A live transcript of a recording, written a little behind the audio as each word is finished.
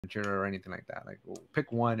Jira or anything like that? Like,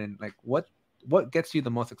 pick one, and like what gets you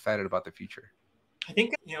the most excited about the future? I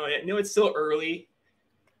think, I know it's still early,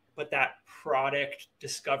 but that product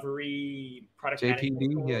discovery, product management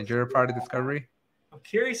JPD, yeah, tools. Jira Product Discovery. I'm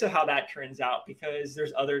curious of how that turns out, because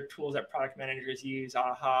there's other tools that product managers use,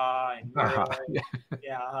 AHA and Miro.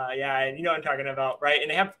 Yeah. Yeah, and you know what I'm talking about, right? And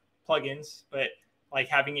they have plugins, but like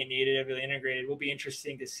having it natively integrated will be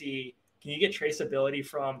interesting to see. Can you get traceability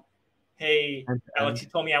from, hey, Alex, you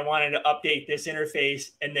told me I wanted to update this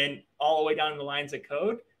interface, and then all the way down the lines of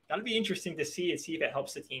code? That'll be interesting to see, and see if it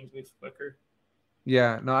helps the teams move quicker.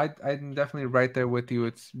 Yeah, no, I'm definitely right there with you.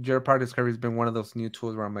 It's Jira Product Discovery has been one of those new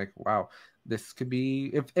tools where I'm like, wow, this could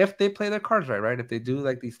be if they play their cards right, right? If they do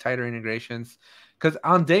like these tighter integrations, because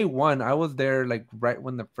on day one I was there like right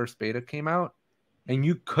when the first beta came out, and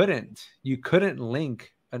you couldn't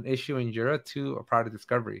link an issue in Jira to a product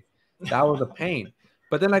discovery. That was a pain.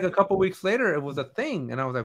 But then like a couple weeks later, it was a thing, and I was like,